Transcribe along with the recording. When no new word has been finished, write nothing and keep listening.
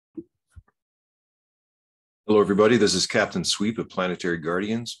Hello, everybody. This is Captain Sweep of Planetary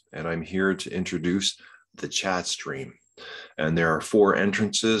Guardians, and I'm here to introduce the chat stream. And there are 4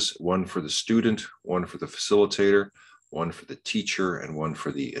 entrances, one for the student, one for the facilitator, one for the teacher, and one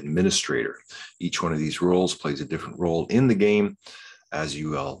for the administrator. Each one of these roles plays a different role in the game, as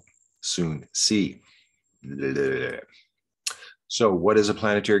you will soon see. So what is a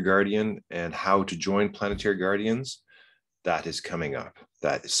Planetary Guardian and how to join Planetary Guardians? That is coming up.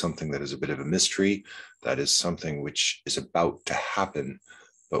 That is something that is a bit of a mystery. That is something which is about to happen,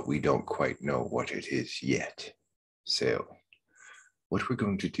 but we don't quite know what it is yet. So what we're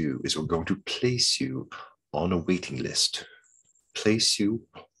going to do is we're going to place you on a waiting list. Place you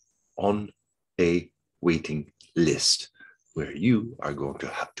on a waiting list where you are going to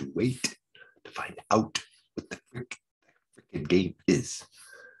have to wait to find out what the freaking game is.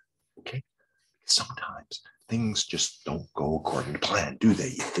 Okay? Sometimes things just don't go according to plan, do they?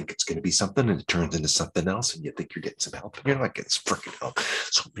 You think it's going to be something and it turns into something else, and you think you're getting some help and you're not getting some freaking help.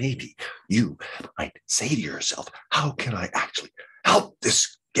 So maybe you might say to yourself, how can I actually help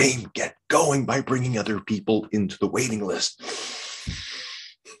this game get going by bringing other people into the waiting list?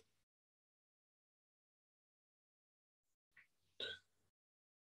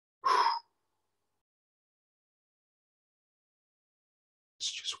 It's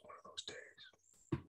just